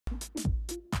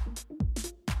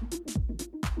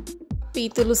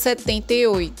Capítulo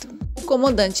 78. O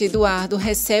comandante Eduardo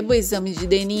recebe o exame de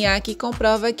DNA que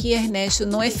comprova que Ernesto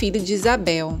não é filho de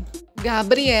Isabel.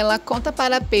 Gabriela conta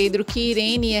para Pedro que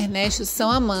Irene e Ernesto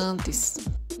são amantes.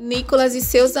 Nicolas e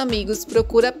seus amigos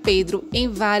procuram Pedro em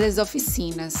várias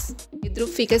oficinas. Pedro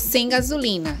fica sem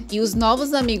gasolina e os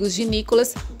novos amigos de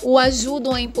Nicolas o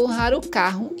ajudam a empurrar o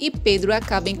carro e Pedro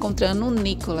acaba encontrando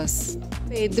Nicolas.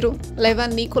 Pedro leva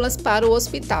Nicolas para o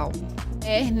hospital.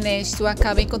 Ernesto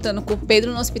acaba encontrando com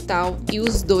Pedro no hospital e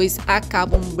os dois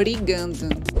acabam brigando.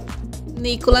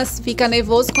 Nicolas fica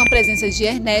nervoso com a presença de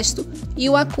Ernesto e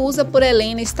o acusa por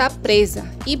Helena estar presa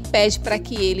e pede para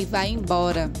que ele vá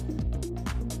embora.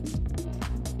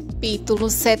 Capítulo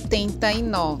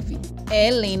 79.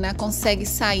 Helena consegue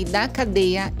sair da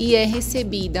cadeia e é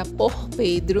recebida por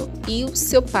Pedro e o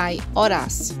seu pai,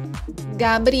 Horácio.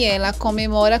 Gabriela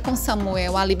comemora com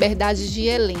Samuel a liberdade de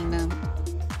Helena.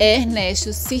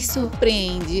 Ernesto se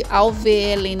surpreende ao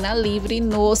ver Helena livre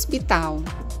no hospital.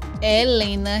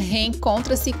 Helena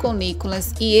reencontra-se com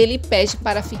Nicolas e ele pede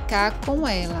para ficar com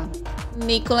ela.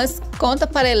 Nicolas conta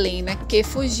para Helena que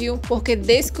fugiu porque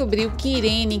descobriu que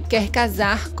Irene quer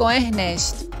casar com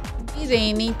Ernesto.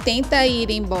 Irene tenta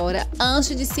ir embora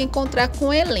antes de se encontrar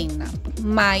com Helena,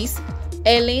 mas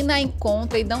Helena a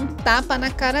encontra e dá um tapa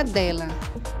na cara dela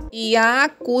e a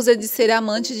acusa de ser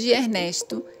amante de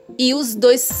Ernesto e os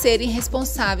dois serem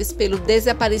responsáveis pelo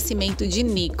desaparecimento de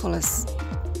Nicolas.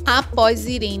 Após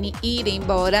Irene ir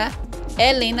embora,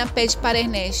 Helena pede para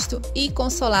Ernesto ir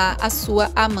consolar a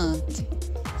sua amante.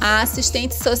 A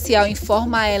assistente social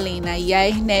informa a Helena e a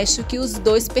Ernesto que os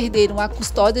dois perderam a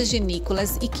custódia de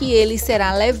Nicolas e que ele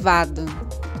será levado.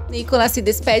 Nicolas se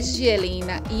despede de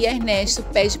Helena e Ernesto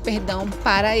pede perdão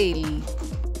para ele.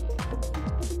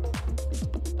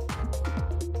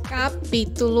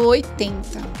 Capítulo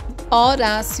 80.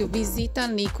 Horácio visita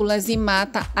Nicolas e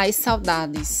mata as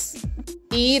saudades.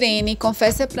 Irene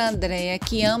confessa para Andréia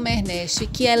que ama Ernesto e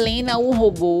que Helena o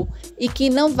roubou e que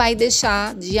não vai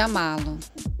deixar de amá-lo.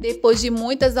 Depois de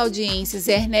muitas audiências,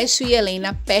 Ernesto e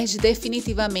Helena perdem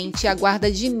definitivamente a guarda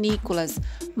de Nicolas,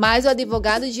 mas o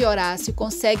advogado de Horácio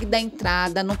consegue dar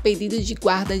entrada no pedido de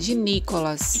guarda de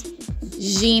Nicolas.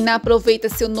 Gina aproveita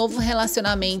seu novo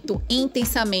relacionamento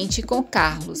intensamente com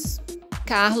Carlos.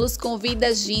 Carlos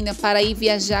convida Gina para ir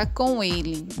viajar com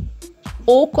ele.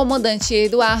 O comandante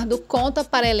Eduardo conta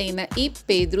para Helena e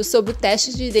Pedro sobre o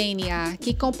teste de DNA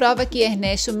que comprova que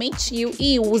Ernesto mentiu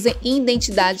e usa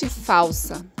identidade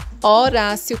falsa.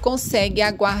 Horácio consegue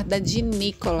a guarda de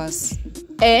Nicolas.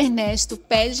 Ernesto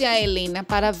pede a Helena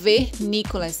para ver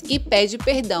Nicolas e pede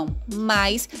perdão,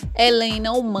 mas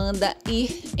Helena o manda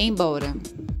ir embora.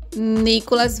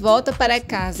 Nicolas volta para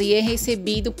casa e é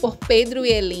recebido por Pedro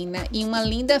e Helena em uma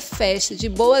linda festa de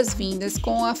boas-vindas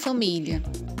com a família.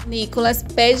 Nicolas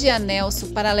pede a Nelson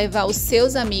para levar os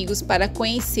seus amigos para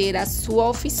conhecer a sua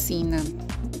oficina.